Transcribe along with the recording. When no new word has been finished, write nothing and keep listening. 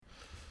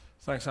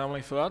Thanks, Emily,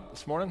 for that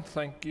this morning.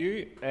 Thank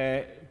you.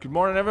 Good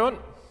morning, everyone.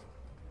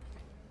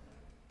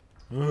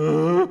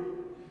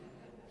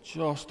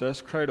 Just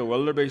this crowd of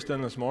wildebeest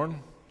in this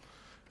morning.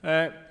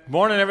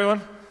 Morning,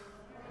 everyone.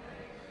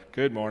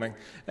 Good morning.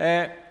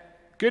 Good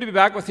to be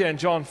back with you in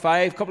John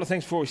 5. A couple of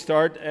things before we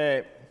start.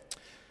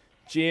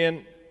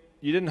 Jane,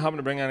 you didn't happen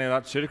to bring any of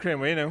that Sudocrem,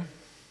 we know.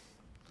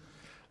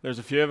 There's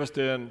a few of us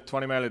doing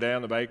 20 mile a day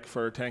on the bike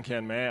for 10k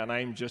in May, and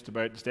I'm just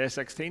about to stay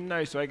 16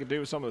 now, so I could do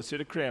with some of the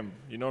Sudocrem.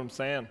 You know what I'm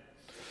saying?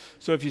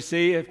 So if you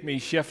see me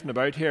shifting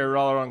about here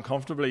rather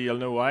uncomfortably, you'll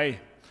know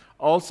why.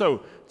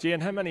 Also, Jane,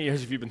 how many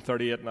years have you been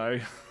 38 now?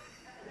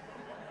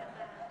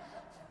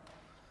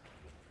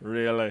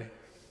 Really?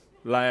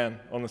 Lying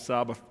on the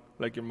Sabbath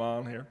like your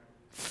man here.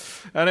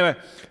 Anyway,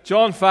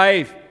 John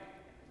 5.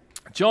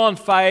 John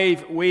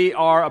 5, we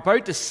are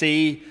about to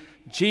see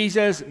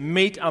Jesus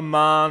meet a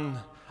man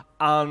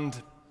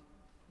and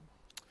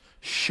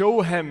show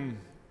him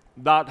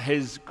that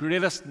his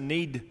greatest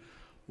need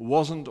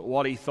wasn't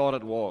what he thought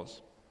it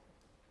was.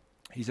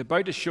 He's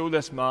about to show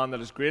this man that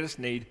his greatest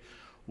need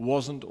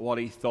wasn't what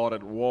he thought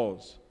it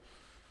was.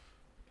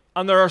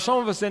 And there are some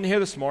of us in here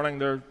this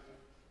morning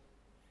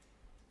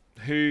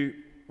who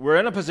we're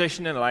in a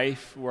position in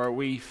life where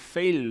we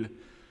feel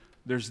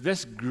there's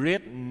this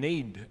great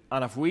need,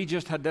 and if we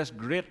just had this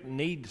great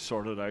need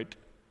sorted out,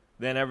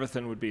 then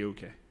everything would be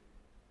okay.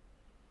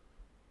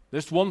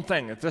 This one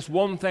thing, if this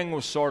one thing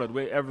was sorted,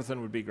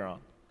 everything would be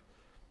grand.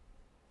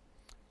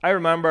 I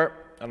remember,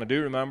 and I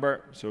do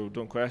remember, so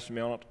don't question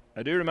me on it,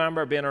 I do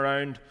remember being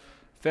around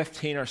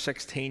 15 or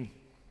 16,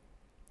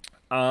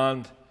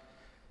 and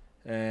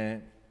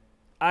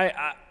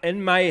I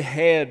in my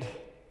head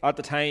at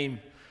the time,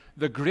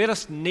 the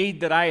greatest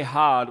need that I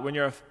had when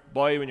you're a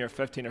boy, when you're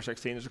 15 or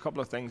 16, there's a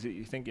couple of things that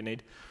you think you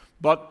need,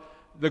 but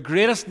the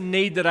greatest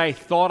need that I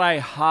thought I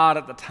had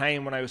at the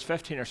time when I was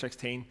 15 or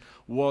 16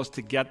 was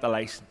to get the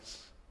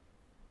license.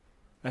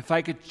 If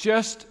I could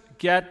just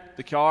get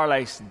the car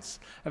license,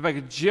 if I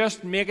could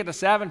just make it to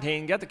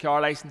 17, get the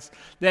car license,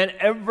 then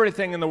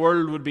everything in the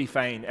world would be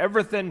fine.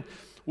 Everything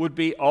would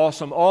be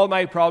awesome. All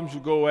my problems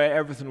would go away.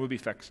 Everything would be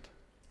fixed.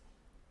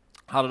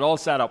 Had it all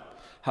set up.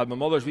 Had my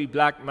mother's wee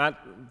black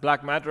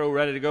Metro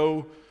ready to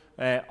go.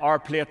 Our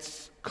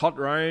plates cut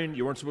round.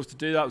 You weren't supposed to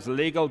do that. It was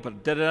illegal, but I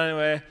did it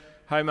anyway.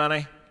 How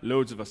many?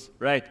 Loads of us.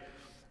 Right.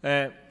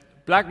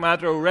 Black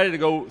Metro, ready to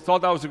go.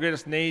 Thought that was the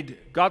greatest need.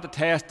 Got the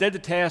test. Did the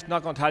test.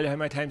 Not going to tell you how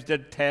many times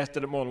did the test.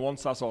 Did it more than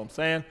once. That's all I'm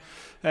saying.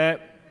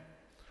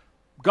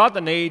 Got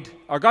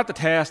the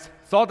test.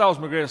 Thought that was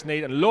my greatest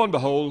need. And lo and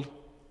behold,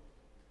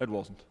 it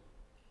wasn't.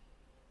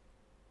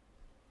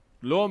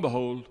 Lo and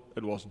behold,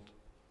 it wasn't.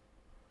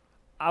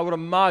 I would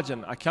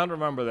imagine, I can't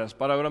remember this,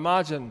 but I would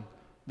imagine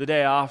the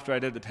day after I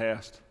did the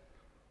test,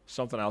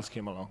 something else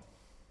came along.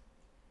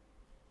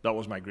 That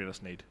was my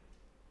greatest need.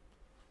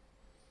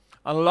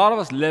 And a lot of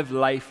us live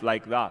life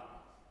like that,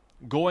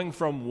 going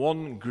from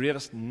one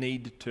greatest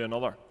need to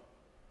another.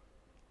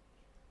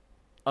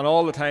 And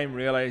all the time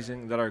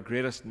realizing that our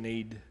greatest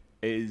need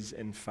is,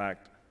 in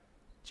fact,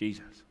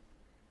 Jesus.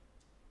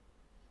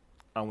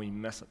 And we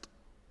miss it.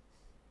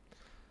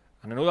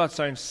 And I know that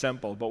sounds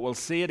simple, but we'll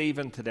see it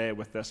even today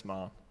with this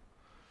man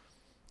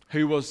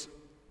who was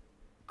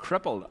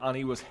crippled and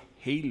he was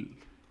healed.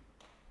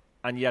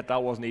 And yet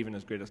that wasn't even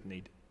his greatest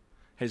need.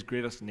 His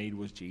greatest need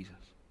was Jesus.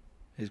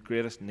 His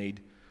greatest need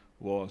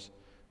was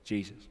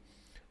Jesus.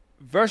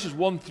 Verses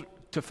 1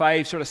 to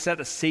 5 sort of set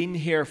a scene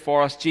here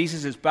for us.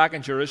 Jesus is back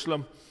in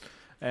Jerusalem.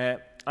 And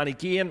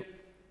again,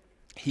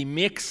 he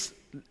makes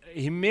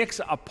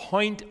a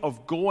point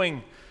of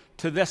going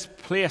to this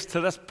place, to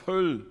this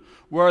pool,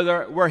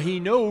 where he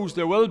knows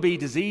there will be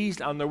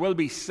diseased and there will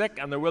be sick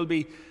and there will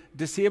be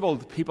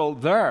disabled people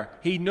there.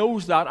 He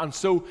knows that, and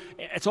so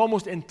it's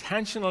almost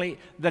intentionally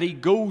that he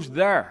goes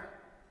there.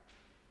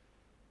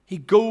 He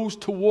goes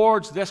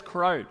towards this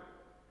crowd.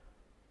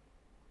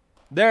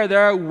 They're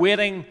there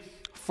waiting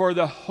for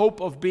the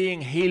hope of being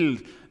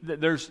healed.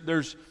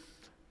 There's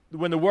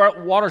when the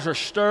waters are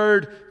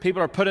stirred,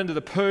 people are put into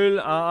the pool,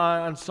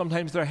 and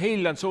sometimes they're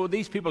healed. And so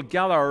these people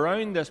gather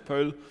around this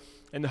pool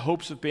in the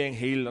hopes of being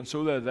healed, and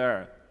so they're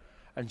there.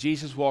 And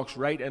Jesus walks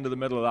right into the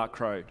middle of that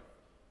crowd.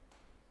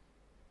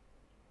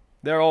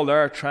 They're all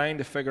there trying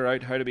to figure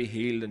out how to be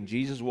healed, and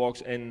Jesus walks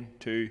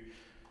into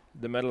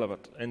the middle of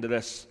it, into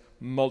this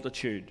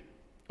multitude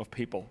of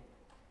people.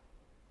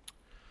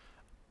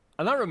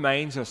 And that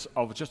reminds us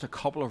of just a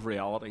couple of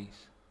realities,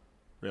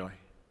 really.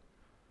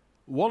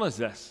 One is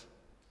this: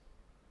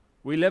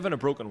 we live in a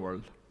broken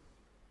world.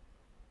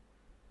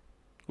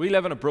 We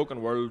live in a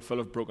broken world full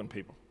of broken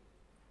people.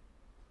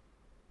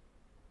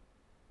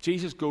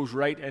 Jesus goes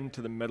right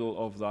into the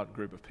middle of that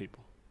group of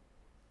people.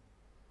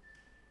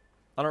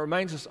 And it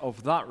reminds us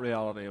of that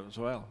reality as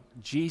well.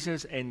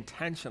 Jesus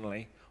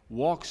intentionally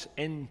walks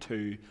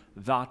into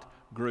that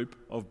group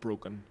of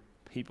broken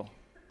people.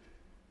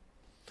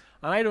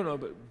 And I don't know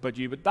about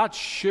you, but that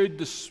should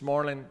this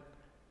morning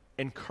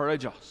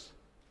encourage us.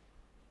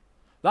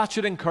 That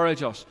should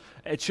encourage us.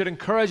 It should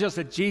encourage us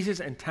that Jesus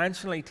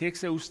intentionally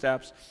takes those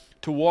steps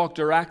to walk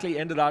directly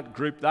into that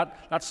group,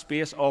 that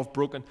space of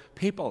broken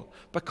people.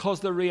 Because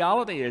the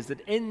reality is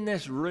that in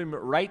this room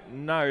right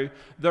now,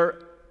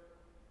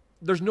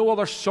 there's no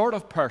other sort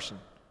of person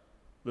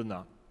than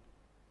that.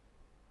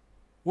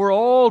 We're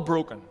all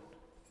broken.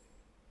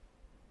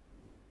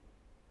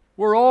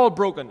 We're all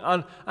broken.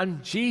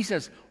 And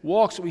Jesus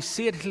walks, we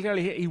see it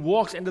clearly, he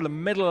walks into the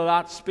middle of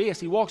that space.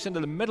 He walks into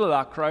the middle of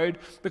that crowd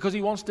because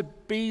he wants to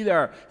be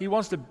there. He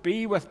wants to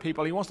be with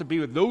people. He wants to be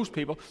with those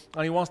people,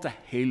 and he wants to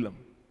heal them.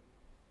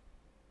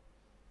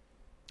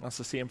 That's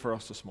the same for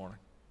us this morning.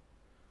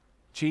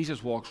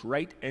 Jesus walks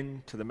right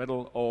into the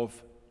middle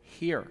of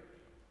here.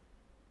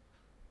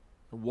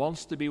 He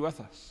wants to be with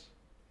us.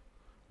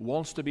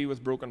 Wants to be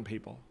with broken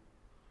people.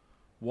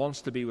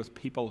 Wants to be with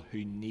people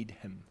who need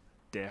him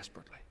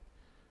desperately.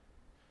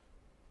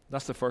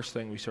 That's the first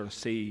thing we sort of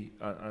see,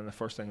 and the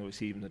first thing that we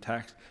see in the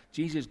text.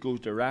 Jesus goes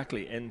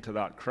directly into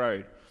that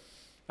crowd.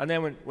 And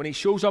then when he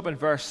shows up in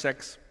verse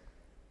 6,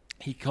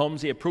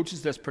 he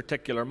approaches this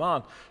particular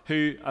man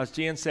who, as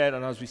Jane said,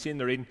 and as we see in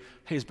the reading,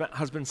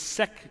 has been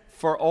sick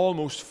for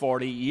almost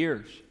 40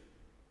 years.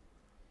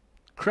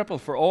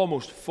 Crippled for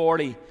almost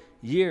 40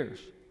 years.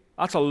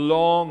 That's a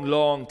long,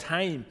 long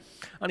time.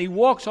 And he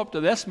walks up to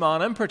this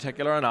man in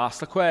particular and asks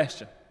the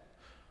question,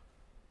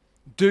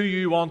 do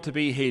you want to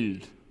be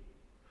healed?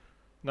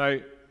 Now,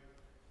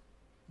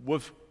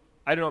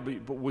 I don't know,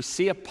 but we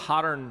see a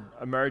pattern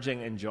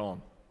emerging in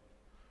John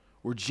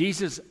where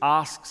Jesus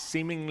asks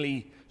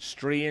seemingly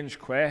strange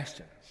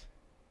questions.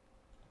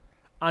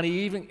 And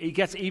he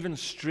gets even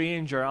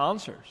stranger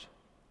answers.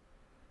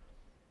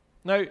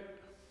 Now,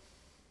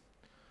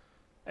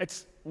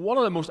 it's one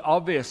of the most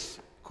obvious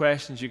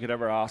questions you could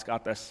ever ask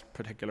at this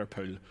particular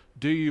pool.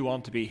 Do you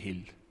want to be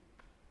healed?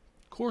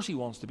 Of course he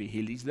wants to be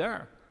healed. He's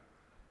there.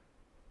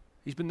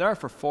 He's been there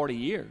for 40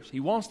 years.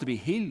 He wants to be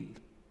healed.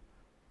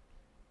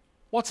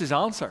 What's his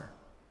answer?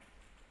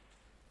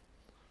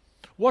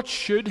 What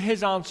should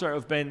his answer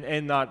have been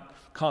in that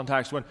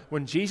context?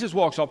 When Jesus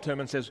walks up to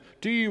him and says,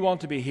 do you want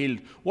to be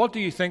healed? What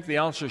do you think the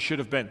answer should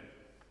have been?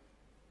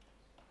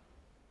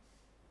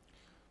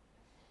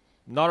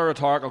 Not a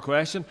rhetorical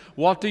question.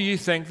 What do you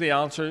think the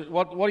answer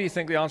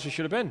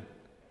should have been?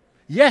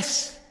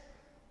 Yes.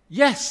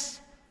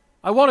 Yes.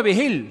 I want to be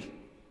healed.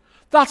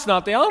 That's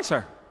not the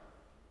answer.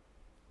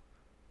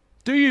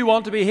 Do you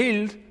want to be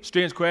healed?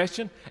 Strange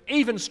question.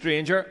 Even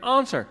stranger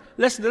answer.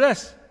 Listen to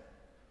this.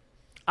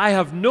 I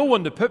have no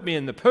one to put me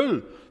in the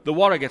pool. The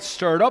water gets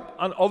stirred up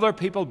and other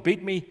people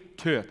beat me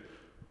to it.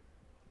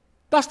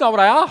 That's not what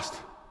I asked.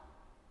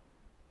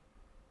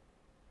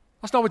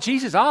 That's not what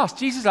Jesus asked.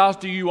 Jesus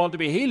asked, do you want to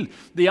be healed?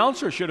 The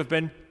answer should have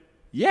been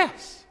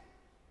yes.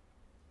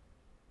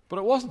 But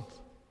it wasn't.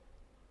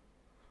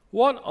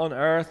 What on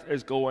earth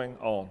is going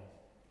on?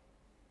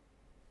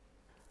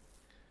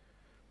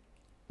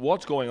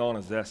 What's going on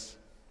is this.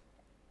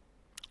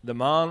 The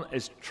man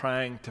is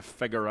trying to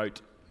figure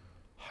out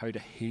how to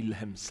heal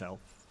himself.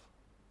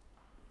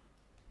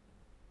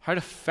 How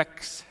to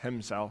fix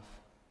himself.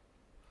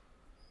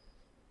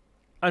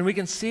 And we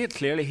can see it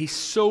clearly. He's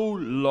so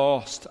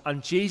lost,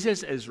 and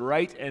Jesus is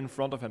right in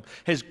front of him.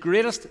 His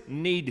greatest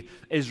need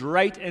is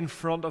right in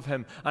front of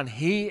him, and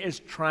he is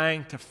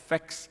trying to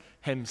fix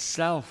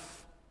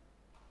himself.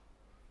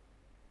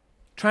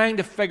 Trying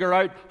to figure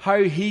out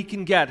how he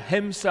can get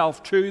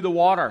himself to the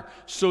water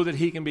so that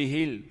he can be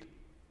healed.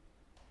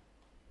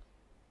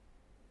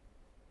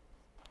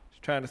 He's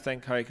trying to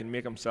think how he can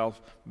make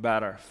himself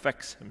better,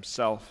 fix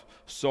himself,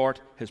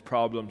 sort his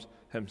problems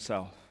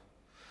himself.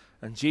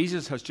 And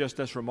Jesus has just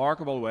this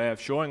remarkable way of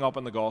showing up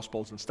in the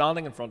Gospels and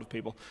standing in front of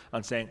people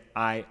and saying,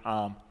 I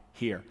am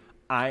here.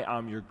 I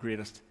am your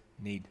greatest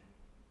need.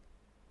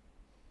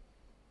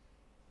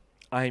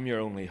 I am your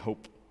only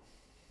hope.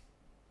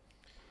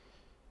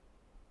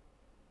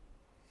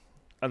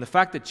 And the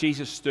fact that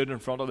Jesus stood in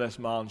front of this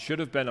man should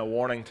have been a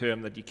warning to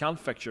him that you can't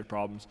fix your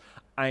problems.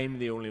 I'm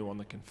the only one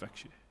that can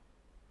fix you.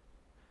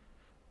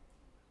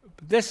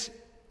 But this,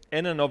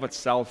 in and of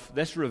itself,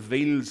 this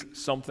reveals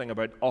something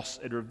about us.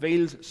 It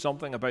reveals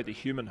something about the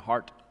human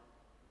heart.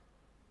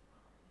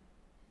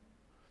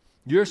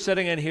 You're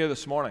sitting in here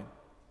this morning,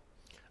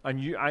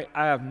 and I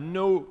have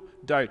no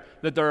doubt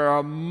that there are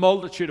a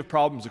multitude of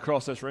problems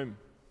across this room.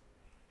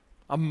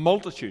 A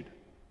multitude.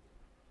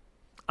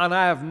 And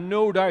I have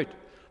no doubt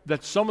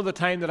that some of the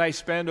time that I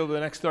spend over the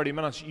next 30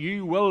 minutes,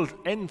 you will,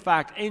 in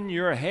fact, in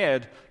your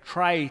head,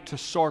 try to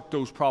sort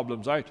those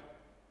problems out.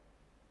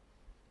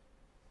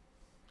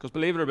 Because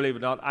believe it or believe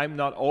it not, I'm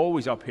not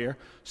always up here.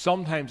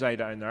 Sometimes I'm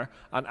down there,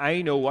 and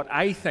I know what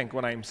I think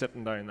when I'm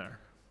sitting down there.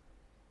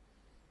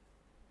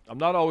 I'm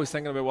not always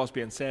thinking about what's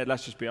being said,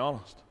 let's just be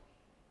honest.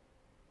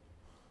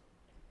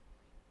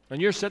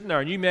 And you're sitting there,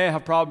 and you may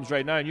have problems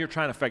right now, and you're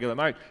trying to figure them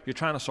out. You're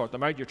trying to sort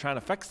them out. You're trying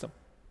to fix them.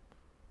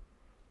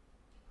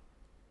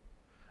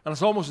 And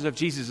it's almost as if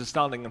Jesus is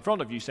standing in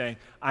front of you saying,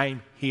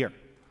 I'm here.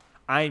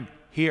 I'm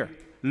here.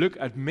 Look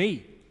at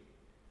me.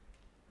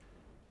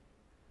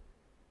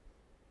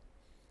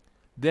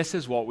 This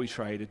is what we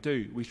try to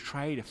do. We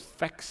try to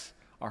fix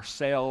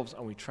ourselves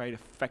and we try to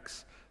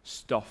fix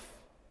stuff.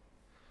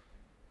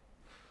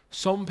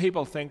 Some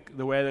people think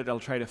the way that they'll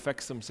try to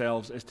fix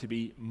themselves is to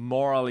be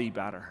morally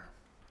better.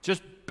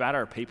 Just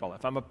better people.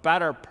 If I'm a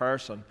better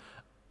person,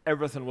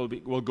 everything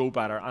will go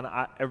better and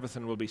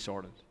everything will be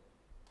sorted.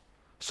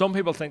 Some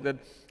people think that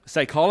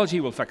psychology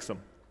will fix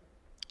them.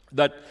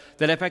 That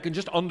if I can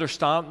just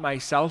understand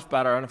myself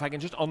better and if I can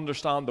just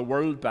understand the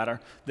world better,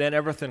 then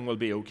everything will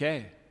be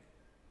okay.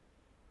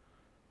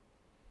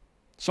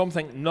 Some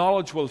think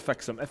knowledge will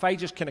fix them. If I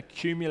just can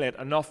accumulate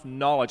enough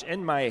knowledge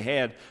in my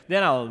head,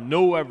 then I'll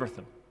know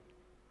everything.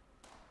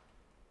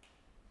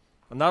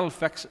 And that'll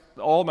fix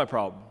all my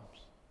problems.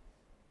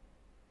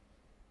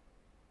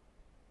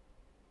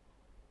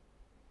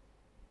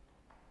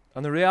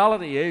 And the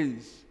reality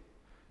is,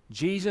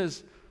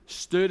 Jesus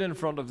stood in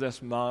front of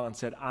this man and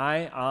said,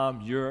 I am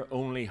your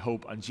only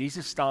hope. And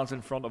Jesus stands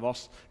in front of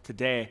us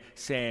today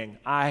saying,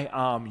 I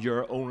am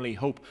your only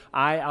hope.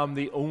 I am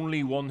the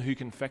only one who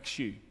can fix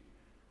you.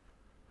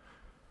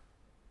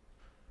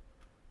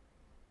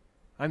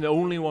 I'm the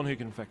only one who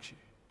can fix you.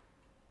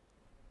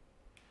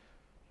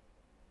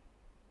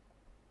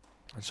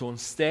 And so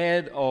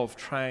instead of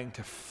trying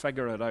to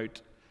figure it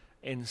out,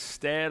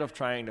 instead of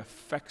trying to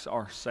fix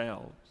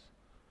ourselves,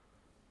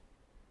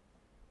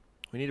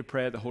 we need to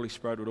pray that the Holy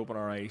Spirit would open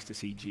our eyes to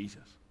see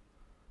Jesus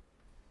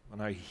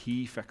and how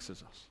He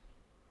fixes us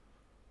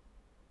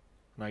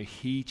and how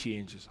He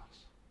changes us.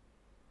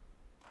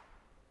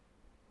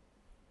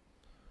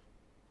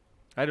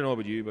 I don't know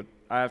about you, but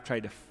I have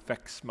tried to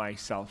fix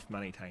myself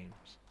many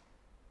times.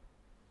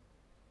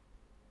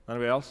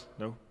 Anybody else?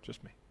 No,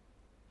 just me.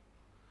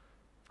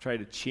 I've tried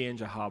to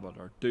change a habit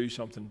or do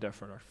something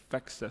different or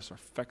fix this or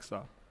fix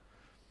that.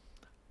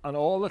 And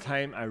all the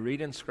time I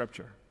read in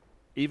Scripture,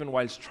 even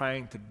whilst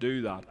trying to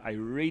do that, I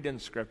read in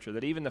Scripture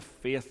that even the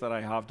faith that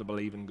I have to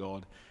believe in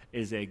God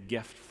is a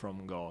gift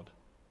from God.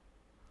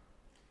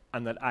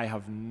 And that I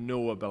have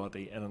no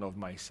ability in and of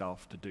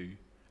myself to do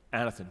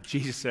anything.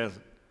 Jesus says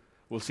it.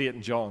 We'll see it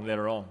in John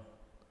later on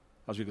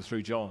as we go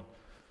through John.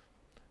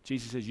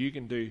 Jesus says, you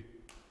can do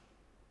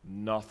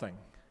nothing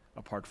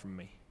apart from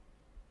me.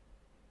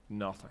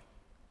 Nothing.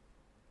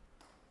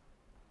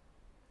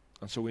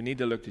 And so we need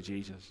to look to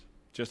Jesus.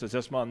 Just as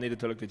this man needed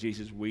to look to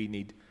Jesus, we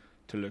need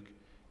to look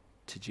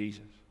to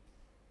Jesus.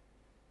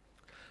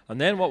 And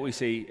then what we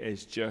see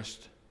is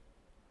just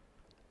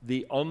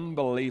the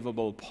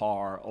unbelievable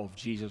power of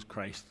Jesus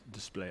Christ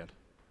displayed.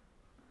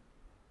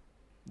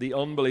 The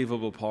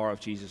unbelievable power of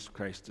Jesus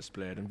Christ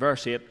displayed. In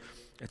verse 8,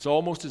 it's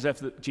almost as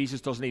if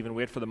Jesus doesn't even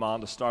wait for the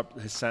man to start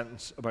his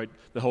sentence about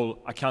the whole,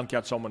 I can't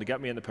get someone to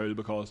get me in the pool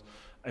because,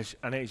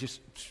 and he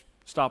just,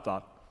 stop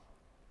that.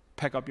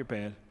 Pick up your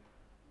bed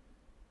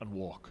and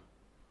walk.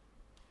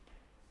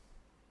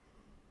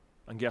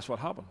 And guess what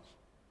happens?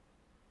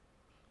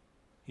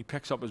 He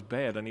picks up his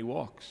bed and he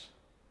walks.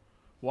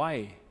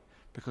 Why?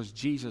 Because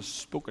Jesus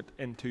spoke it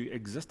into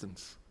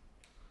existence.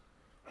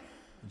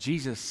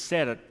 Jesus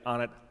said it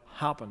and it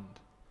happened.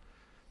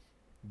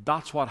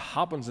 That's what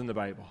happens in the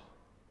Bible.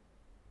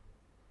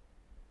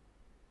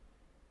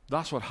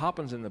 That's what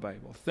happens in the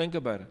Bible. Think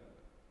about it.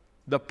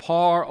 The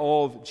power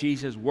of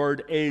Jesus'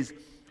 word is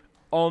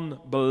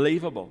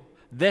unbelievable.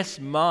 This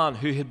man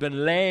who had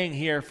been laying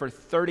here for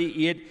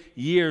 38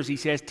 years, he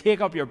says,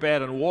 take up your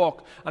bed and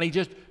walk. And he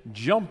just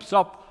jumps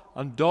up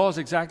and does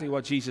exactly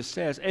what Jesus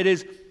says. It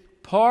is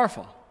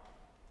powerful.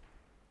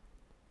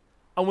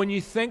 And when you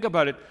think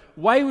about it,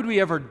 why would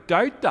we ever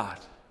doubt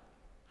that?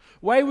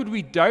 Why would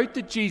we doubt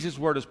that Jesus'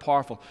 word is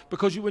powerful?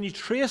 Because when you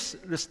trace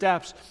the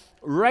steps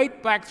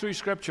right back through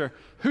Scripture,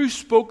 who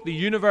spoke the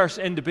universe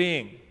into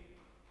being?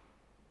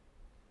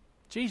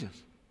 Jesus.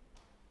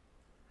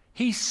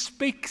 He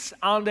speaks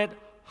and it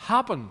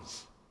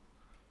happens.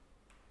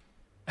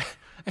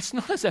 It's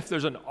not as if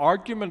there's an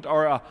argument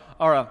or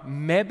a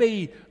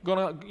maybe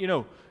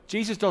gonna,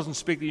 Jesus doesn't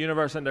speak the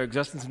universe into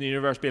existence and the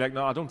universe be like,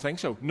 no, I don't think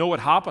so. No, it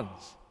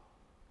happens.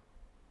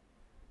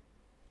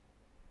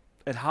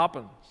 It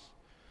happens.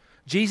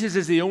 Jesus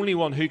is the only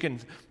one who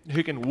can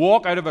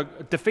walk out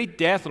of defeat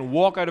death and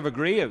walk out of a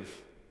grave.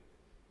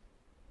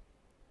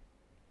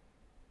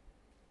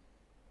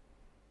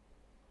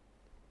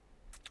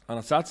 And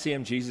it's that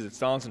same Jesus that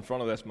stands in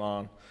front of this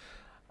man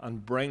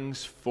and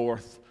brings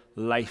forth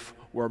life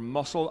where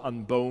muscle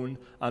and bone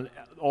and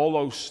all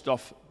those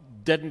stuff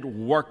didn't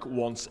work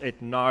once,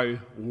 it now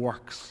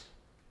works.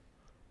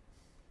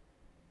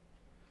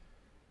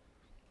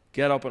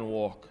 Get up and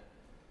walk.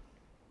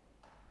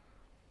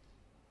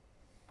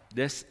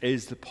 This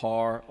is the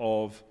power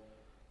of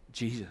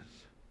Jesus.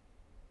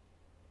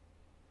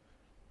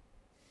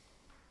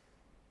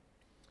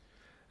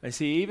 And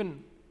see,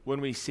 even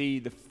when we see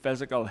the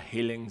physical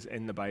healings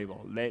in the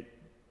Bible,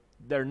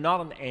 they're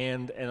not an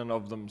end in and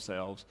of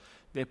themselves.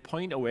 They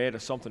point away to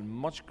something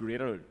much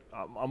greater,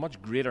 a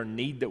much greater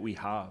need that we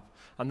have,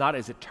 and that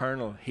is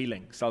eternal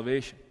healing,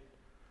 salvation.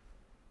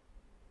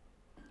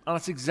 And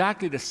it's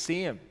exactly the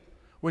same.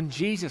 When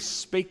Jesus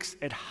speaks,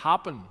 it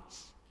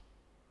happens.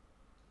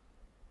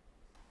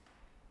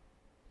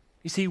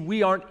 You see,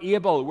 we're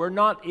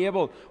not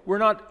able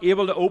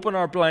to open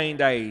our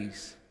blind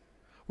eyes.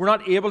 We're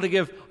not able to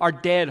give our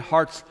dead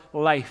hearts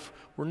life.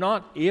 We're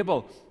not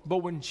able.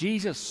 But when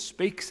Jesus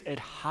speaks, it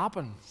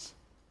happens.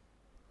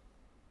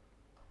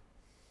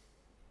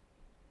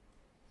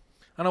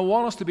 And I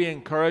want us to be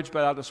encouraged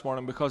by that this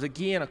morning, because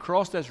again,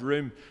 across this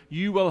room,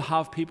 you will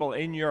have people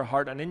in your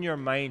heart and in your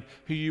mind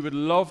who you would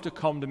love to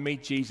come to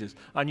meet Jesus.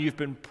 And you've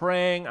been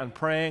praying and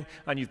praying,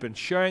 and you've been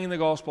sharing the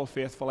gospel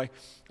faithfully,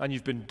 and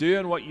you've been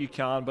doing what you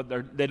can,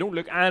 but they don't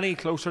look any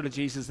closer to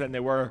Jesus than they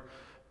were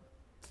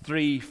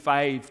 3,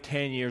 5,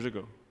 10 years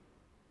ago.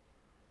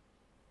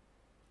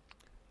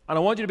 And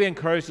I want you to be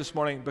encouraged this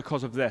morning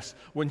because of this.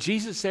 When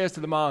Jesus says to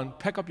the man,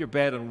 pick up your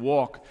bed and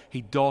walk, he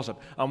does it.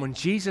 And when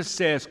Jesus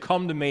says,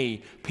 come to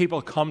me,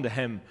 people come to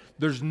him.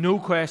 There's no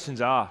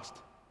questions asked.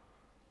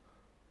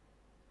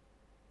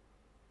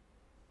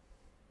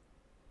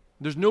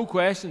 There's no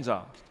questions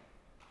asked.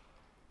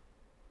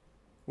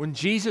 When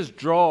Jesus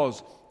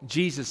draws,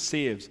 Jesus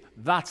saves.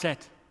 That's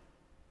it.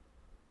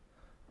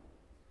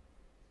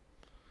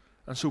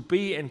 And so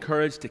be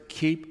encouraged to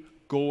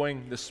keep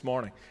going this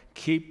morning.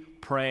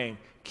 Keep praying.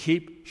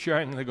 Keep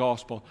sharing the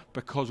gospel,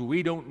 because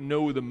we don't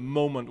know the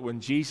moment when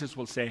Jesus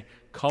will say,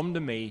 come to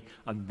me,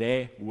 and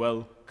they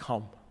will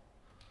come.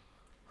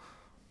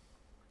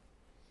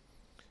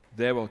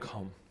 They will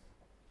come.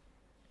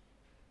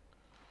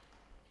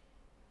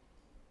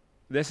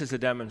 This is a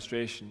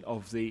demonstration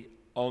of the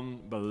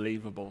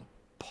unbelievable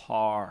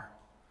power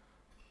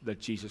that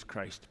Jesus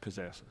Christ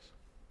possesses.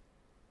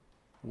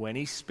 When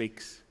he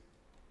speaks,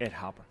 it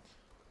happens.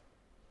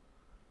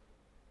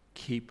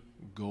 Keep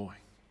going.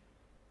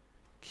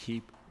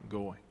 Keep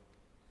going.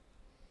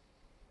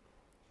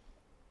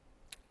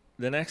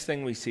 The next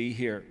thing we see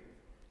here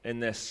in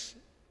this,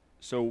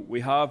 so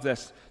we have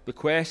this, the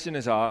question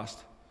is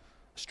asked,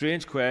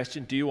 strange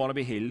question, do you want to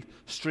be healed?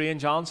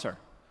 Strange answer,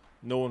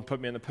 no one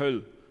put me in the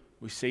pool.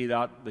 We see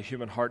that the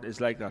human heart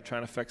is like that,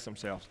 trying to fix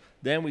themselves.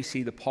 Then we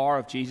see the power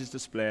of Jesus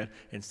displayed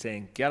in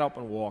saying, get up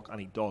and walk, and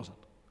he does it.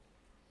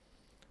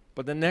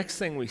 But the next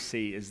thing we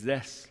see is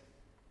this.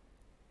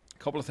 A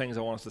couple of things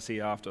I want us to see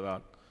after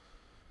that.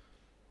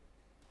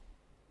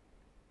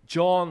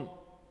 John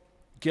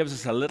gives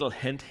us a little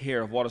hint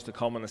here of what is to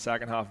come in the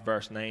second half of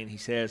verse 9. He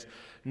says,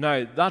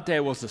 now that day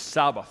was the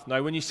Sabbath.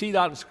 Now when you see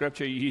that in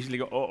Scripture, you usually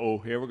go, uh-oh,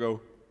 here we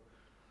go.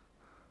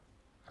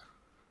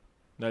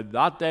 Now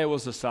that day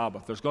was the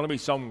Sabbath. There's going to be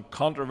some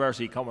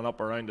controversy coming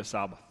up around the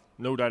Sabbath.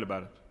 No doubt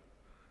about it.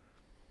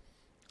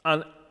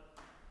 And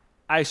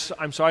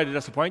I'm sorry to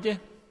disappoint you,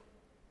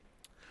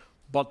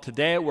 but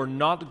today we're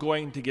not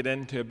going to get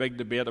into a big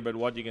debate about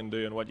what you can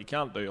do and what you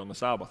can't do on the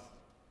Sabbath.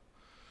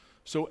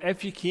 So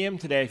if you came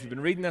today, if you've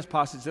been reading this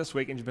passage this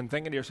week and you've been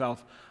thinking to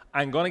yourself,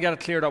 I'm going to get it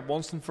cleared up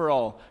once and for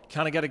all,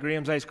 can I get a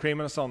Graham's ice cream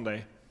on a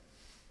Sunday?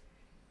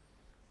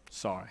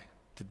 Sorry,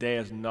 today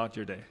is not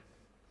your day.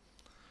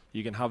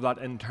 You can have that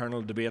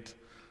internal debate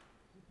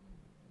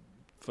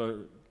for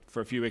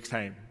a few weeks'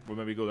 time. We'll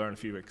maybe go there in a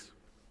few weeks.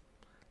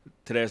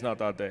 Today is not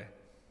that day.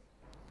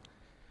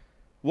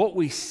 What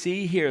we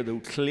see here,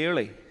 though,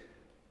 clearly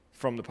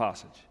from the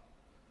passage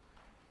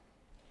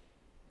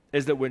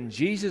is that when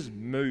Jesus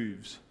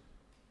moves,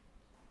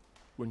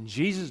 when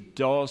Jesus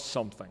does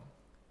something,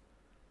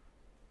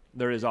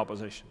 there is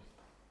opposition.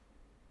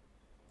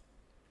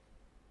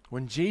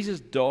 When Jesus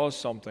does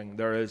something,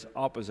 there is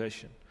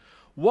opposition.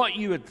 What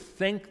you would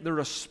think the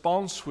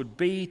response would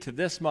be to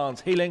this man's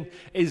healing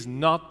is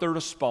not the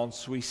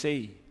response we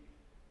see.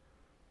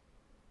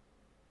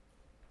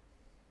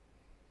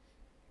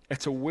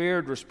 It's a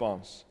weird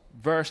response.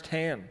 Verse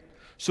 10.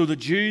 So the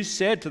Jews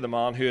said to the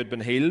man who had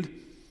been healed,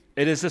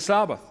 it is the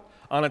Sabbath,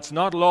 and it's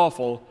not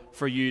lawful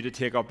for you to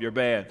take up your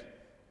bed.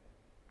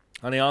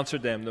 And he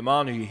answered them, the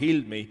man who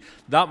healed me,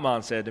 that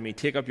man said to me,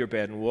 take up your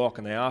bed and walk.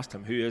 And they asked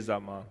him, who is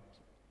that man?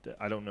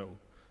 I don't know.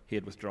 He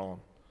had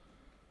withdrawn.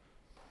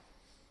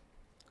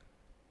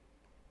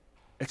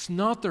 It's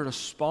not the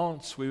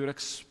response we would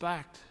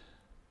expect.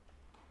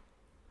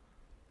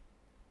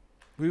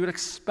 We would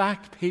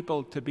expect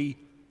people to be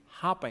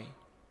happy,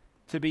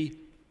 to be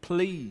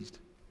pleased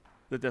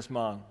that this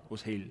man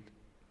was healed.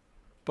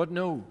 But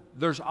no,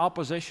 there's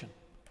opposition.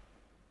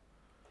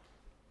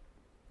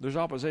 There's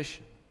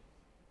opposition.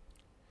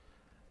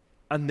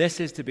 And this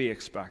is to be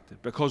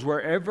expected, because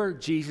wherever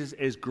Jesus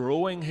is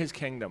growing his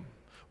kingdom,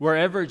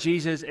 wherever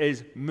Jesus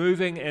is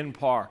moving in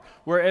power,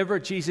 wherever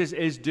Jesus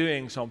is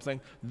doing something,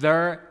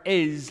 there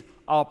is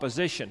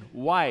opposition.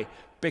 Why?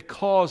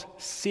 Because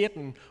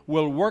Satan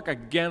will work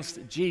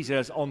against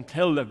Jesus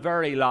until the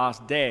very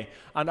last day.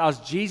 And as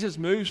Jesus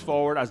moves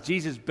forward, as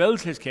Jesus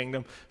builds his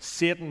kingdom,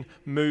 Satan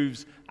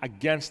moves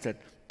against it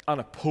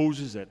and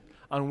opposes it.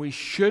 And we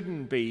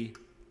shouldn't be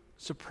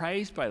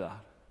surprised by that.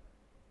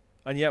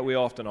 And yet we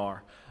often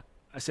are.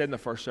 I said in the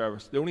first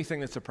service, the only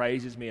thing that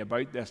surprises me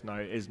about this now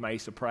is my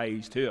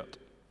surprise to it.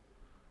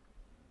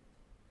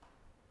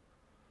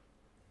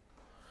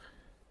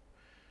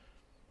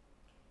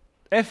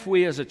 If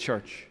we as a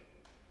church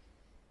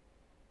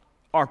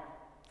are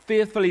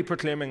faithfully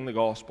proclaiming the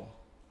gospel,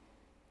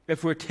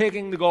 if we're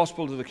taking the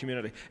gospel to the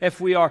community, if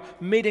we are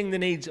meeting the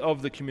needs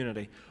of the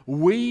community,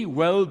 we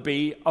will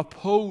be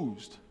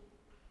opposed.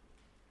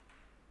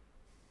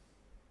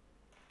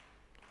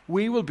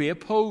 We will be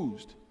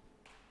opposed.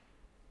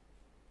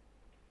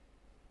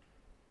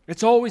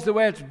 It's always the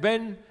way it's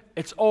been.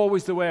 It's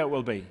always the way it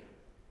will be.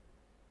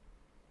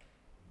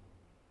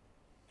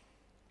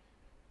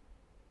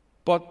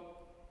 But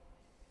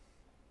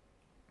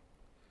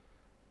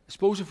I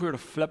suppose if we were to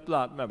flip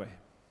that maybe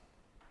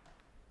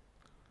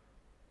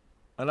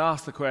and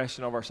ask the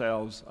question of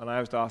ourselves, and I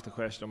was to ask the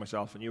question of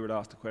myself, and you were to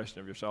ask the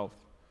question of yourself,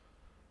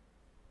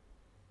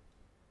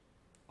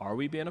 are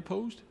we being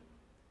opposed?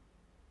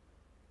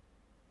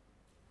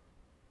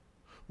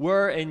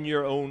 Where in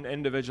your own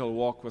individual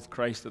walk with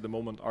Christ at the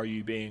moment are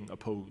you being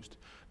opposed?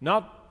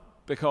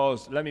 Not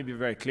because, let me be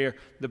very clear,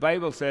 the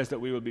Bible says that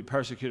we will be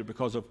persecuted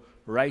because of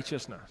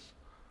righteousness.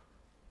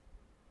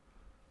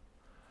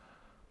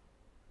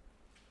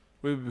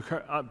 We will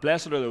be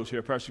blessed are those who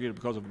are persecuted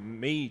because of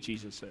me,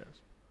 Jesus says.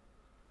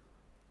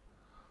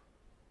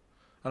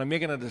 And I'm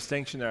making a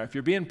distinction there. If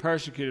you're being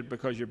persecuted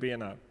because you're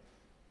being out,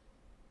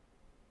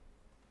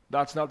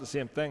 that's not the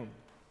same thing.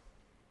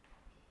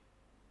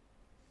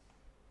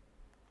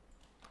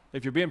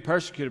 If you're being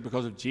persecuted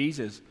because of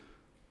Jesus,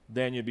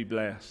 then you'll be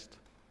blessed.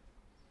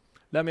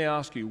 Let me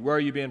ask you, where are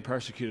you being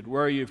persecuted?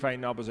 Where are you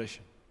finding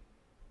opposition?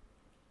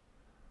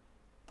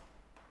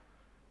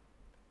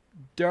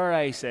 Dare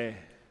I say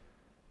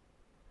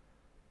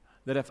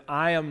that if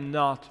I am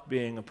not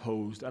being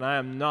opposed and I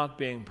am not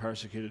being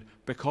persecuted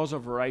because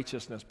of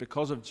righteousness,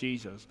 because of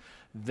Jesus,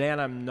 then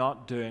I'm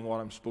not doing what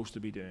I'm supposed to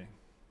be doing.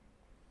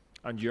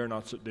 And you're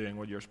not doing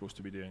what you're supposed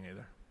to be doing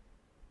either.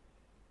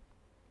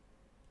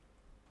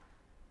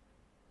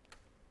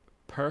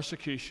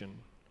 Persecution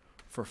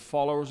for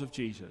followers of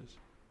Jesus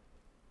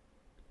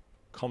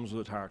comes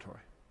with the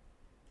territory.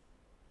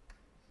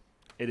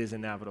 It is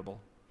inevitable.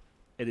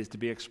 It is to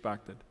be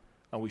expected,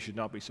 and we should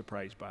not be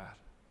surprised by it.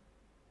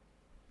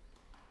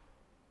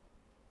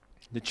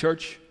 The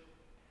church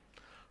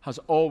has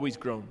always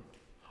grown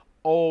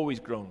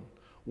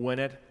when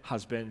it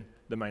has been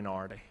the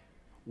minority,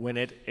 when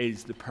it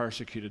is the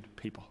persecuted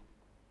people.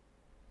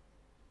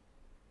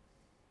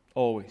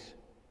 Always.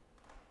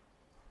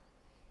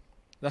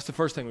 That's the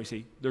first thing we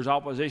see. There's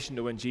opposition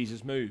to when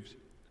Jesus moves,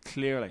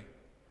 clearly.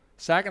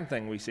 Second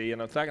thing we see, and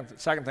the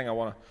second thing I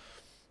want to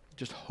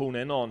just hone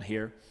in on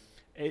here,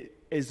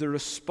 is the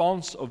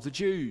response of the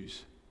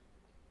Jews.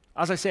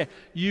 As I say,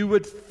 you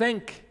would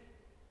think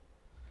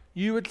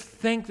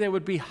they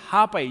would be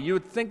happy. You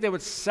would think they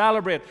would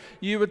celebrate.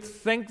 You would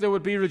think they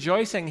would be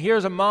rejoicing.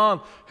 Here's a man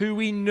who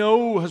we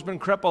know has been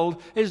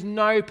crippled, is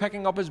now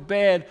picking up his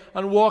bed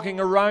and walking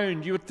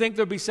around. You would think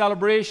there would be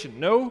celebration.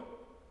 No?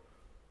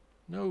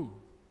 No.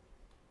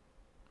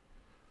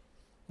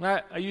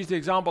 Now, I used the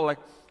example like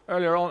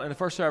earlier on in the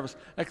first service.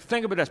 Like,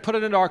 think about this. Put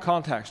it into our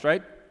context,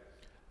 right?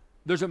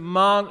 There's a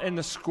man in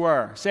the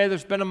square. Say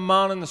there's been a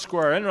man in the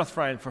square in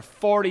Rathfrion for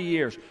 40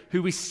 years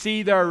who we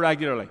see there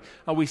regularly.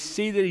 And we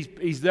see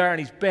that he's there and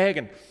he's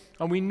begging.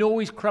 And we know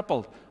he's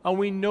crippled. And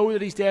we know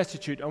that he's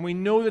destitute. And we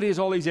know that he has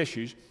all these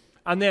issues.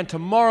 And then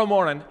tomorrow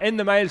morning in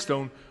the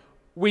Milestone,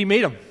 we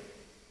meet him.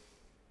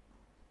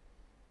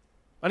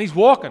 And he's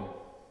walking.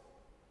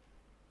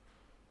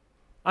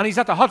 And he's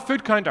at the hot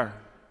food counter.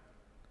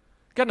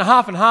 Getting a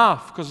half and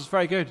half because it's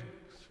very good.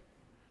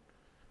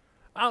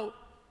 Oh.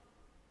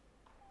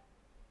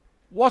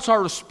 What's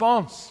our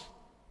response?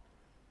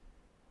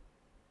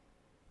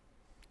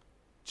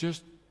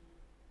 Just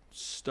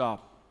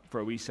stop for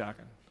a wee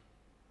second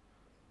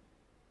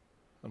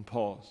and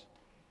pause.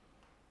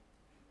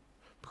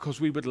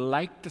 Because we would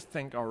like to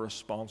think our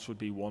response would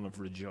be one of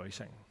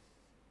rejoicing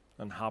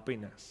and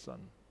happiness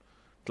and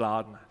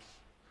gladness.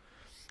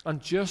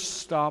 And just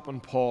stop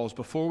and pause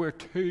before we're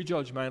too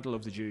judgmental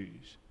of the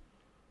Jews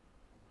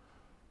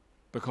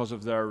because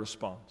of their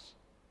response.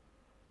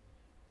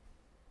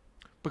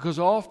 Because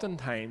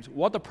oftentimes,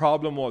 what the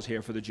problem was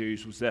here for the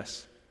Jews was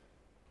this.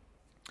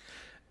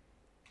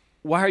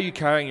 Why are you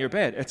carrying your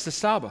bed? It's the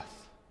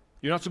Sabbath.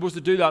 You're not supposed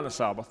to do that on the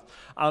Sabbath.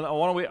 And I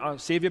want to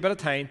save you a bit of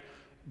time.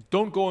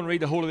 Don't go and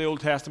read the whole of the Old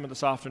Testament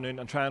this afternoon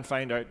and try and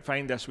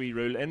find this wee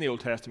rule in the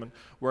Old Testament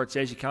where it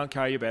says you can't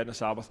carry your bed on the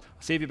Sabbath.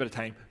 I'll save you a bit of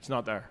time. It's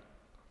not there.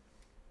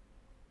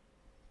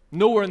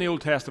 Nowhere in the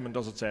Old Testament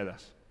does it say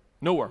this.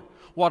 Nowhere.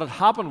 What had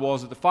happened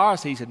was that the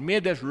Pharisees had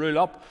made this rule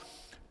up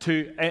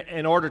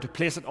in order to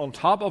place it on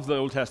top of the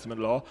Old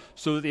Testament law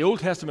so that the Old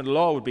Testament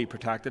law would be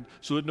protected,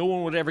 so that no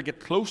one would ever get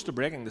close to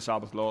breaking the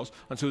Sabbath laws,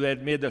 and so they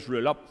had made this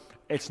rule up.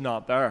 It's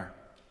not there.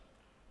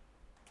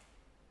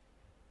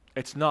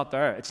 It's not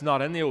there. It's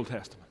not in the Old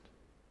Testament.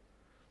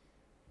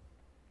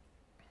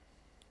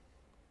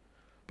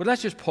 But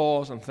let's just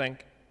pause and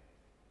think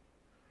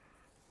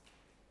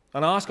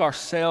and ask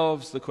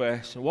ourselves the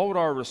question, what would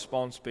our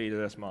response be to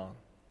this man?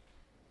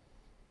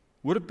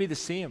 Would it be the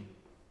same?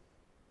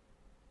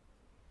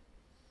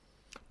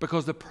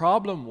 Because the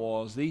problem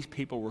was these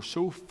people were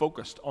so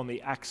focused on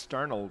the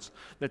externals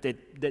that they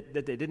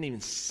didn't even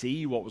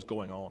see what was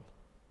going on.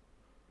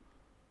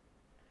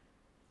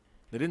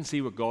 They didn't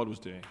see what God was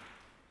doing.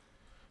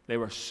 They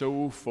were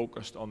so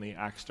focused on the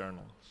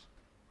externals.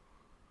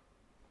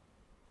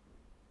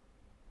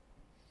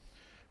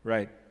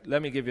 Right,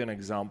 let me give you an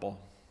example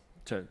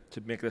to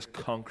make this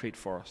concrete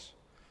for us.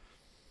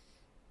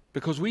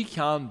 Because we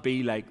can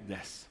be like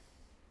this.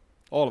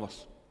 All of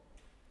us.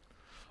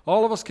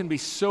 All of us can be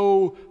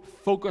so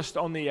focused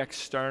on the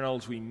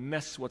externals, we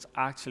miss what's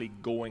actually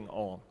going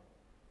on.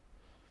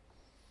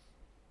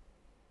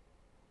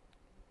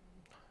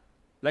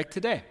 Like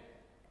today.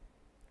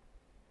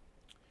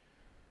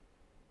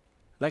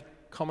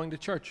 Like coming to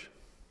church.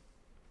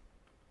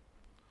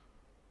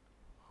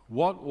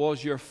 What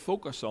was your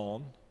focus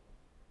on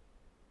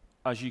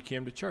as you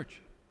came to church?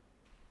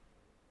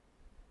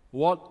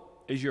 What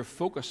is your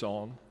focus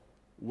on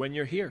when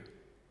you're here?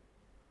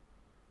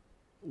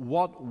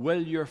 What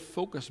will your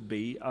focus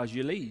be as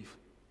you leave?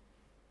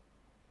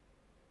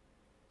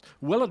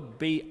 Will it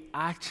be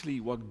actually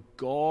what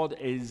God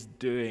is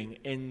doing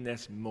in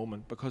this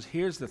moment? Because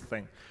here's the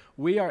thing.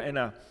 We are in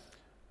a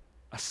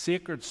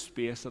sacred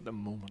space at the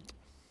moment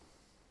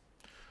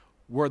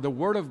where the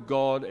Word of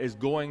God is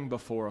going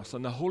before us,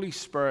 and the Holy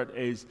Spirit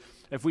is,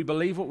 if we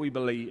believe what we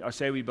believe, or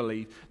say we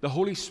believe, the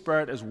Holy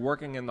Spirit is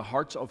working in the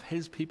hearts of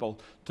His people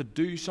to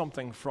do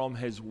something from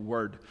His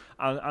Word.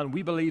 And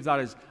we believe that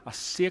is a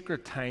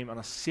sacred time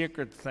and a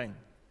sacred thing.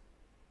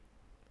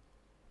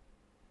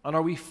 And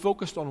are we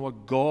focused on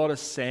what God is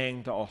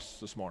saying to us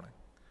this morning?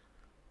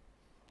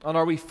 And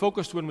are we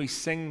focused when we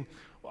sing?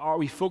 Are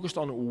we focused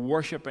on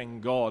worshiping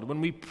God?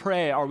 When we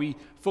pray, are we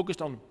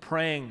focused on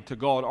praying to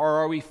God? Or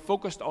are we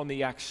focused on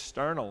the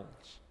externals?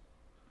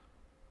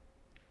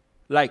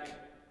 Like,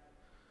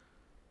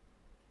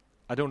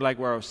 I don't like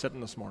where I was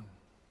sitting this morning.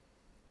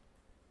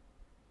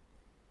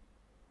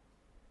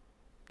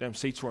 Them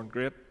seats weren't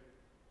great.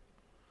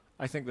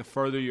 I think the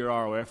further you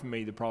are away from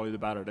me, the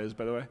better it is,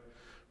 by the way.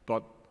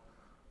 But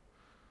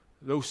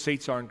those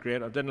seats aren't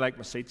great. I didn't like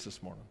my seats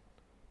this morning.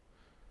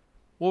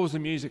 What was the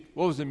music?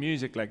 What was the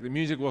music like? The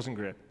music wasn't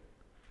great.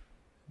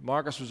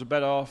 Marcus was a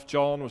bit off.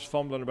 John was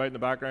fumbling about in the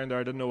background there.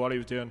 I didn't know what he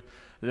was doing.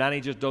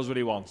 Lenny just does what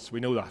he wants. We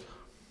know that.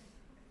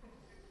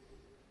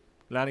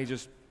 Lenny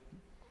just,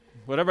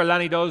 whatever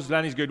Lenny does,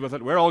 Lenny's good with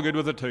it. We're all good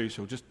with it too,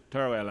 so just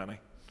tear away, Lenny.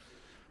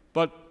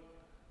 But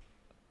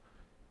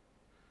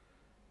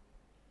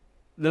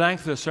the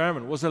length of the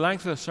sermon, was the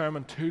length of the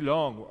sermon too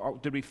long? Or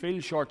did we feel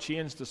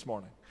shortchanged this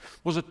morning?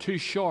 Was it too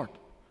short?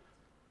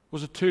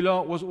 Was it too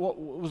long? What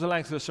was the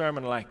length of the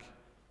sermon like?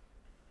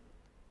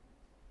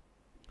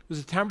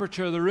 Was the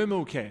temperature of the room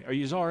okay? Are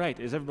you all right?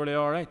 Is everybody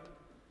all right?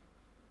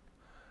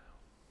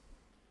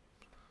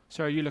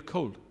 Sarah, you look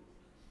cold.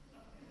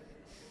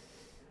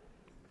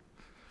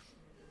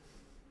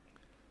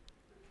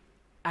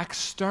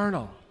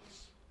 Externals.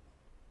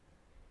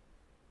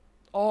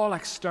 All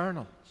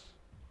externals.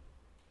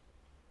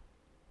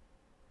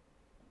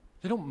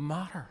 They don't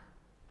matter.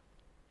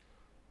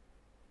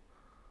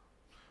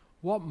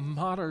 What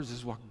matters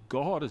is what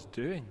God is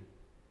doing.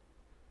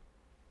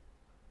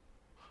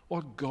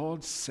 What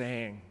God's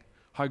saying.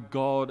 How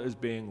God is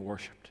being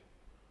worshipped.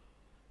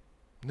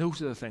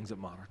 Those are the things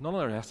that matter. None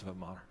of the rest of it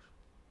matters.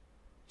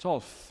 It's all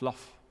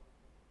fluff.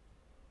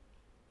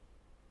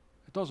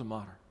 It doesn't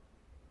matter.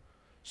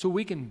 So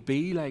we can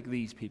be like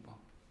these people.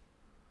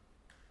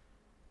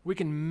 We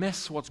can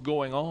miss what's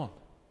going on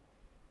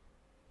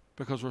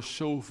because we're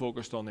so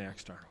focused on the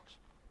externals.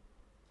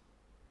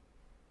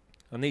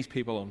 And these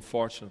people,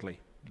 unfortunately,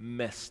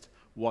 missed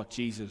what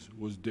Jesus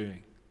was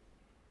doing.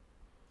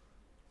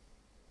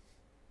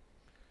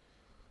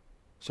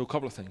 So a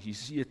couple of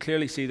things. You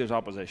clearly see there's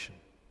opposition.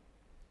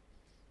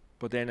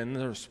 But then in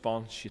the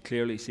response, you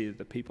clearly see that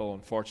the people,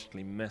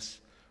 unfortunately, miss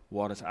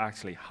what is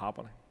actually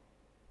happening.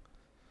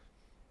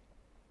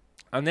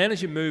 And then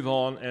as you move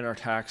on in our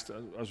text,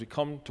 as we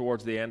come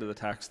towards the end of the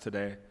text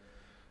today,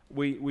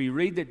 we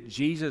read that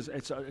Jesus,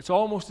 it's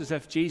almost as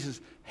if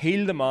Jesus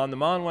healed the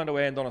man went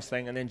away and done his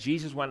thing, and then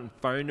Jesus went and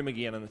found him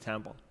again in the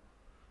temple.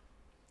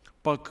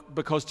 But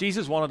because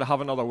Jesus wanted to have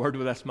another word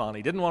with this man,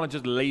 he didn't want to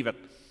just leave it,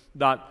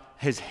 that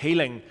his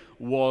healing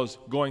was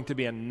going to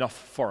be enough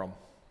for him.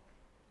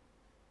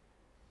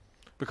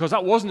 Because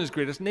that wasn't his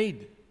greatest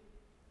need.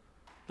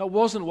 That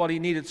wasn't what he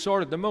needed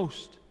sorted the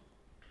most.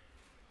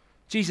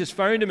 Jesus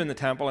found him in the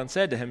temple and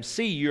said to him,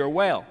 "See, you are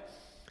well.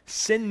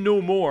 Sin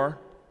no more,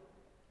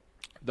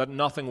 that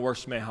nothing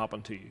worse may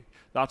happen to you."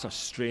 That's a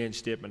strange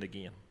statement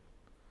again.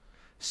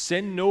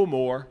 Sin no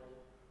more,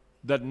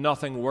 that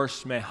nothing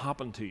worse may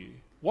happen to you.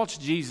 What's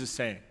Jesus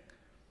saying?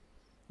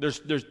 There's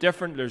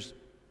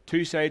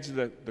two sides of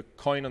the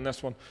coin on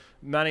this one.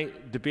 Many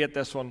debate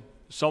this one.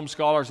 Some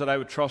scholars that I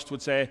would trust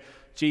would say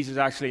Jesus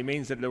actually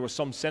means that there was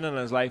some sin in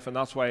his life and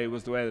that's why he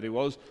was the way that he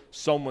was.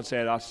 Some would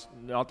say that's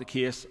not the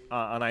case,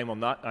 and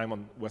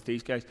I'm with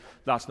these guys.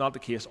 That's not the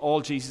case. All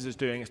Jesus is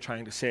doing is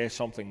trying to say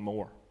something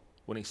more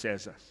when he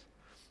says this.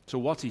 So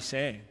what's he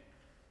saying?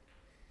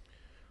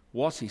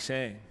 What's he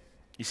saying?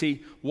 You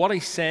see, what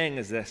he's saying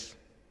is this.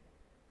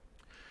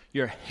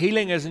 Your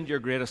healing isn't your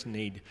greatest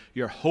need.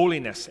 Your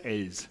holiness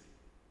is.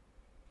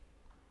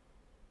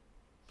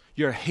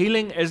 Your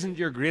healing isn't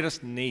your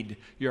greatest need.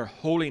 Your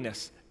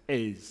holiness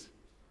is.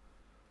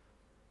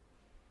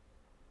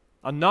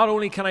 And not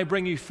only can I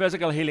bring you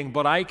physical healing,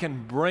 but I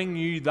can bring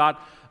you that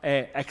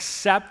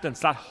acceptance,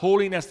 that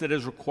holiness that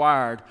is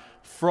required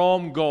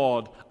from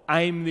God.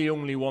 I'm the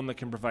only one that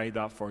can provide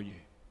that for you.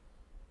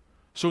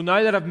 So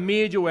now that I've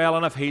made you well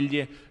and I've healed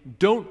you,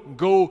 don't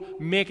go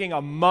making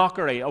a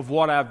mockery of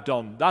what I've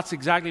done. That's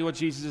exactly what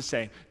Jesus is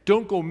saying.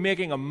 Don't go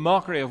making a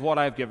mockery of what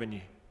I've given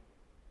you.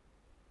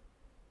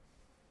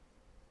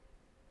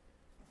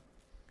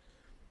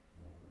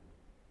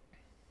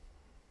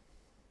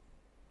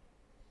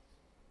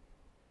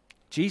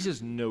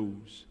 Jesus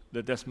knows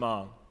that this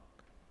man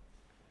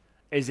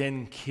is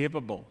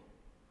incapable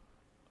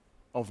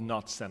of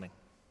not sinning.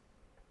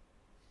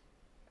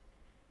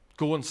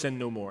 Go and sin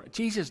no more.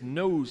 Jesus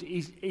knows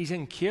he's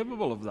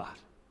incapable of that.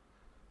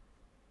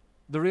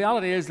 The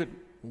reality is that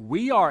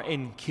we are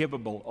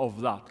incapable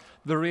of that.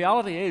 The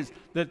reality is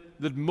that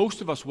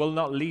most of us will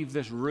not leave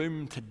this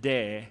room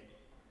today.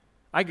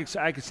 I could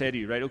say to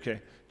you, right,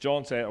 okay,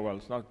 John said, well,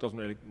 it doesn't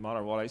really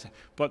matter what I say,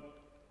 but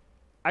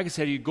I could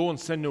say to you, go and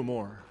sin no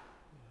more.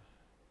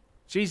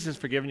 Jesus has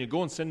forgiven you.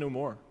 Go and sin no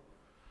more.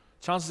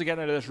 Chances of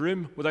getting out of this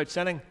room without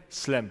sinning,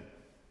 slim.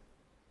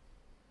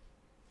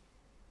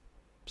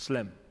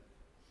 Slim.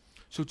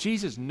 So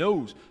Jesus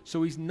knows.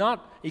 So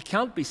he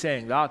can't be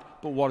saying that,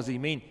 but what does he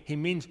mean? He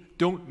means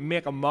don't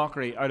make a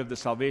mockery out of the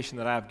salvation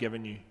that I have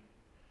given you.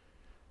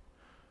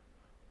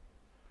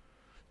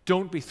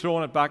 Don't be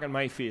throwing it back in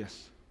my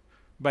face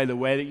by the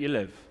way that you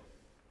live.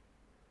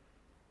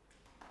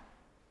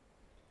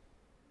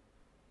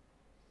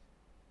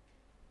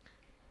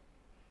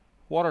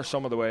 What are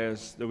some of the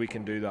ways that we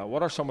can do that?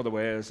 What are some of the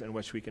ways in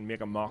which we can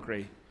make a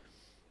mockery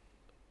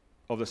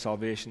of the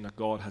salvation that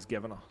God has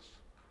given us?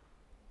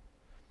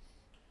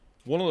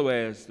 One of the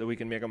ways that we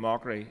can make a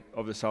mockery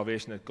of the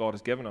salvation that God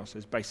has given us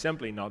is by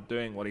simply not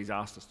doing what he's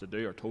asked us to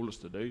do or told us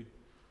to do.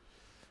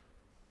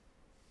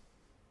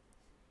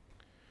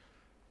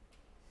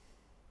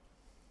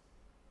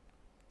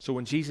 So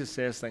when Jesus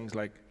says things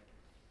like,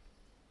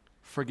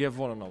 forgive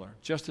one another,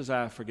 just as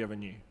I have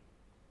forgiven you,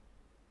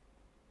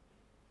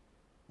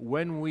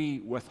 when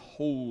we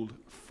withhold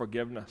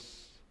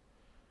forgiveness,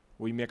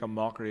 we make a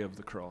mockery of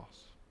the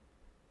cross.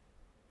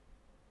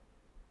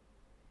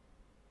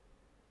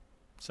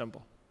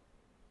 Simple.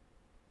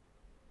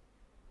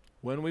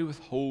 When we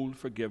withhold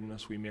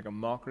forgiveness, we make a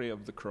mockery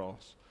of the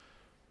cross.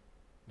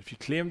 If you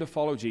claim to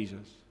follow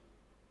Jesus,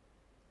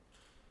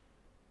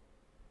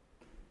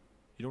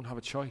 you don't have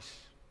a choice.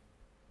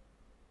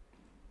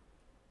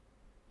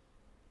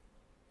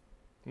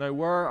 Now,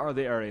 where are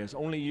the areas?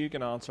 Only you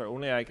can answer,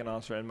 only I can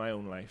answer in my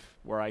own life,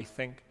 where I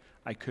think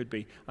I could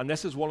be. And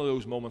this is one of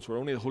those moments where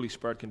only the Holy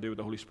Spirit can do what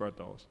the Holy Spirit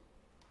does.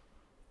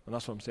 And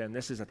that's what I'm saying.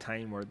 This is a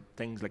time where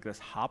things like this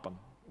happen,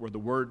 where the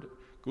Word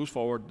goes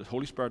forward, the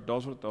Holy Spirit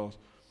does what it does.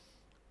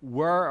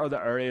 Where are the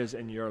areas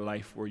in your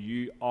life where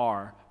you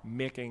are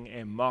making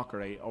a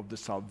mockery of the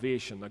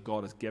salvation that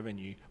God has given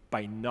you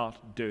by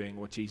not doing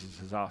what Jesus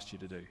has asked you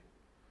to do?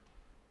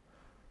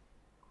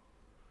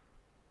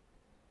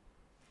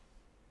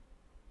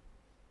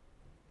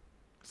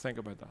 Think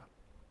about that.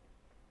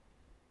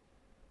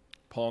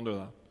 Ponder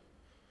that,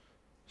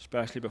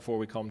 especially before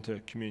we come to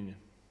communion.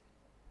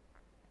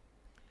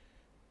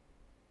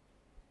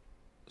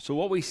 So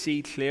what we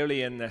see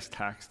clearly in this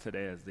text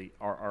today is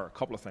are a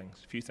couple of things,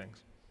 a few things.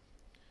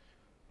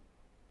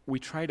 We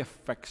try to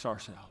fix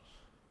ourselves.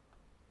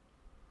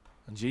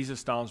 And Jesus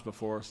stands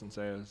before us and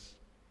says,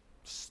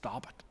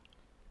 stop it.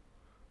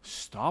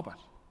 Stop it.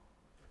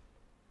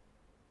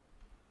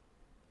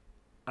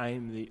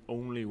 I'm the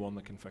only one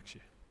that can fix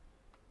you.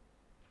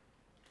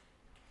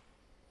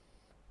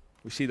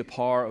 We see the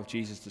power of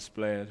Jesus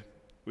displayed.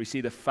 We see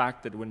the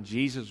fact that when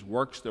Jesus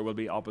works, there will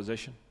be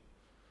opposition.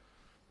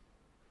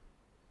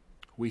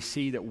 We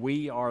see that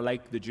we are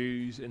like the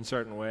Jews in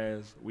certain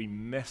ways. We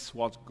miss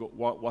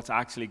what's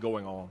actually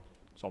going on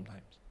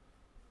sometimes.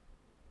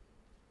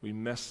 We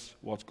miss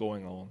what's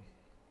going on.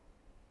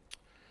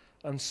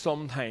 And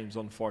sometimes,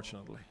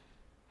 unfortunately,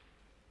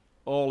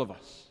 all of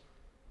us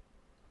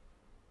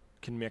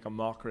can make a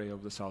mockery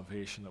of the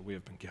salvation that we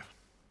have been given.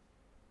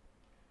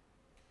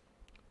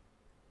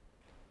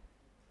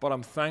 But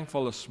I'm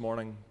thankful this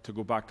morning to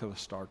go back to the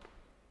start.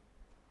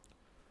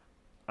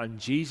 And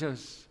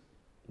Jesus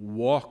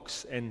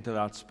walks into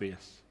that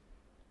space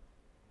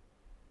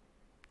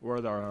where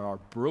there are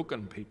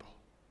broken people.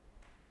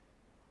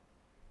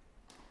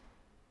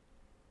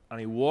 And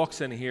he walks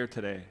in here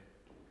today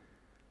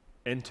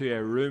into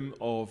a room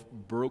of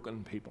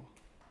broken people.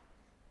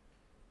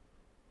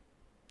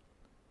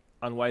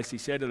 And whilst he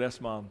said to this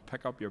man,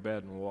 pick up your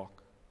bed and walk,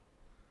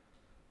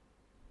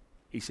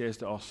 he says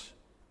to us,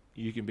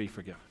 you can be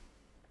forgiven.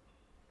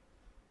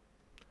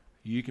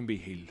 You can be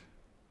healed.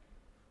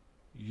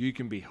 You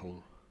can be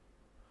whole.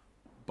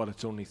 But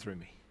it's only through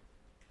me.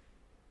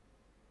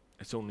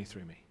 It's only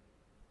through me.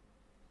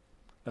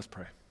 Let's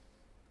pray.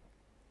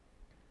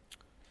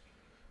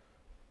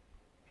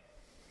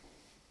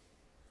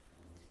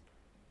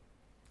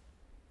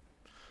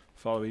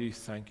 Father, we do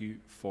thank you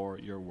for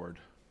your word,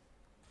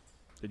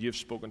 that you've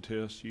spoken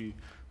to us.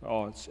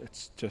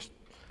 It's just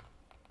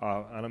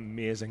an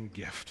amazing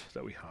gift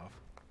that we have.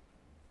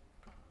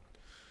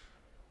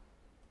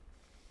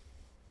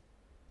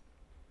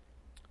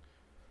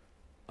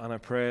 And I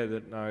pray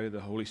that now the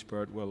Holy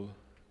Spirit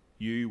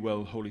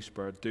Holy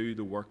Spirit, do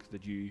the work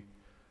that you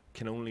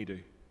can only do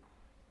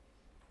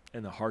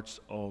in the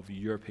hearts of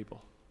your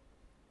people.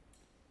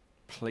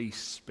 Please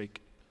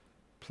speak,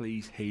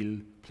 please heal,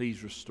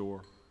 please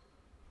restore.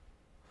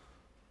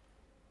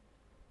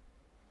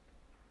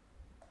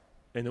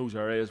 In those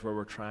areas where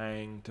we're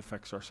trying to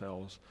fix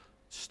ourselves,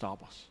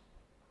 stop us.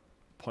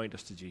 Point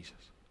us to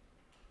Jesus.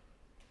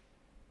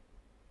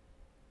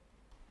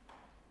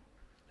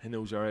 In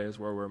those areas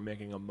where we're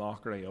making a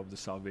mockery of the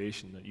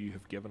salvation that you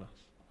have given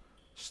us,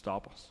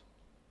 stop us.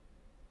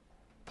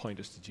 Point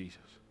us to Jesus.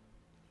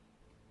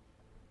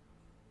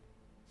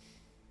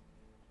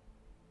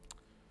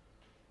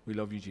 We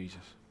love you, Jesus.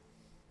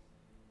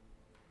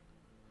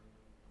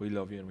 We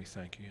love you and we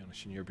thank you. And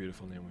it's in your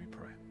beautiful name we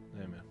pray.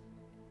 Amen.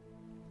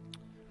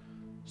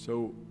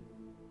 So,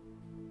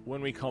 when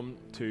we come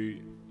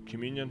to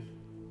communion,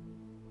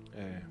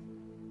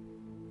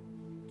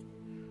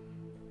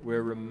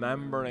 we're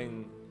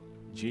remembering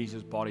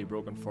Jesus' body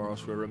broken for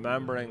us. We're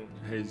remembering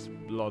his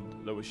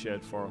blood that was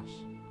shed for us.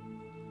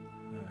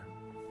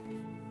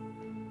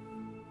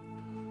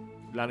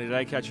 Lanny, did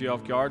I catch you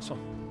off guard, son?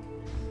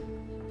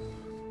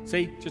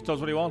 See, just does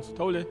what he wants.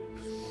 Told you.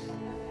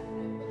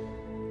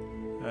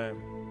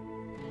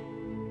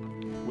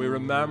 We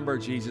remember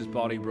Jesus'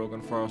 body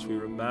broken for us. We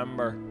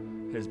remember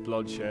his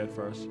blood shed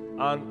for us.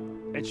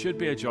 And it should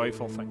be a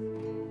joyful thing.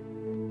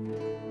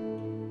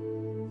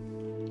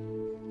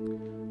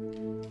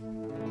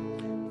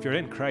 If you're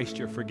in Christ,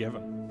 you're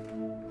forgiven.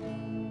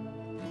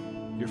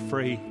 You're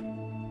free.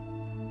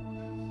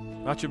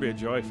 That should be a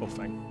joyful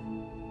thing.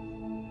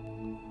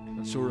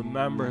 And so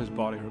remember his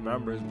body,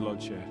 remember his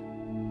blood shed.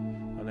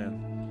 And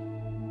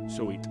then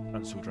so eat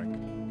and so drink.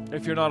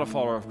 If you're not a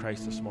follower of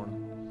Christ this morning,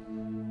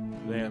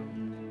 then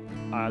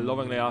I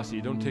lovingly ask that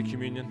you don't take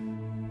communion.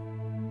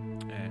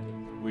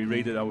 We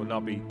read that would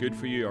not be good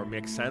for you or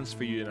make sense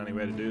for you in any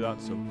way to do that,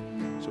 so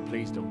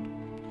please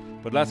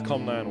don't. But let's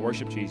come now and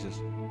worship Jesus.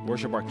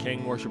 Worship our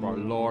King, worship our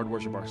Lord,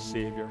 worship our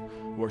Savior,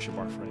 worship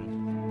our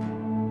friend.